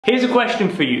Here's a question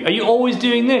for you. Are you always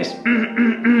doing this?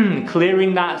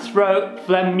 Clearing that throat,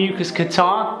 phlegm, mucus,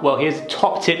 catarrh? Well, here's a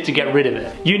top tip to get rid of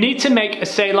it. You need to make a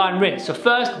saline rinse. So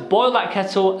first, boil that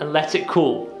kettle and let it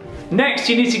cool. Next,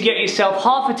 you need to get yourself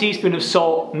half a teaspoon of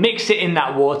salt, mix it in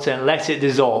that water and let it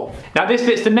dissolve. Now this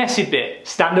bit's the messy bit.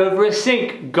 Stand over a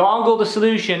sink, gargle the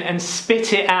solution and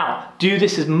spit it out. Do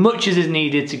this as much as is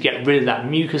needed to get rid of that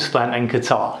mucus, phlegm and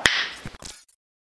catarrh.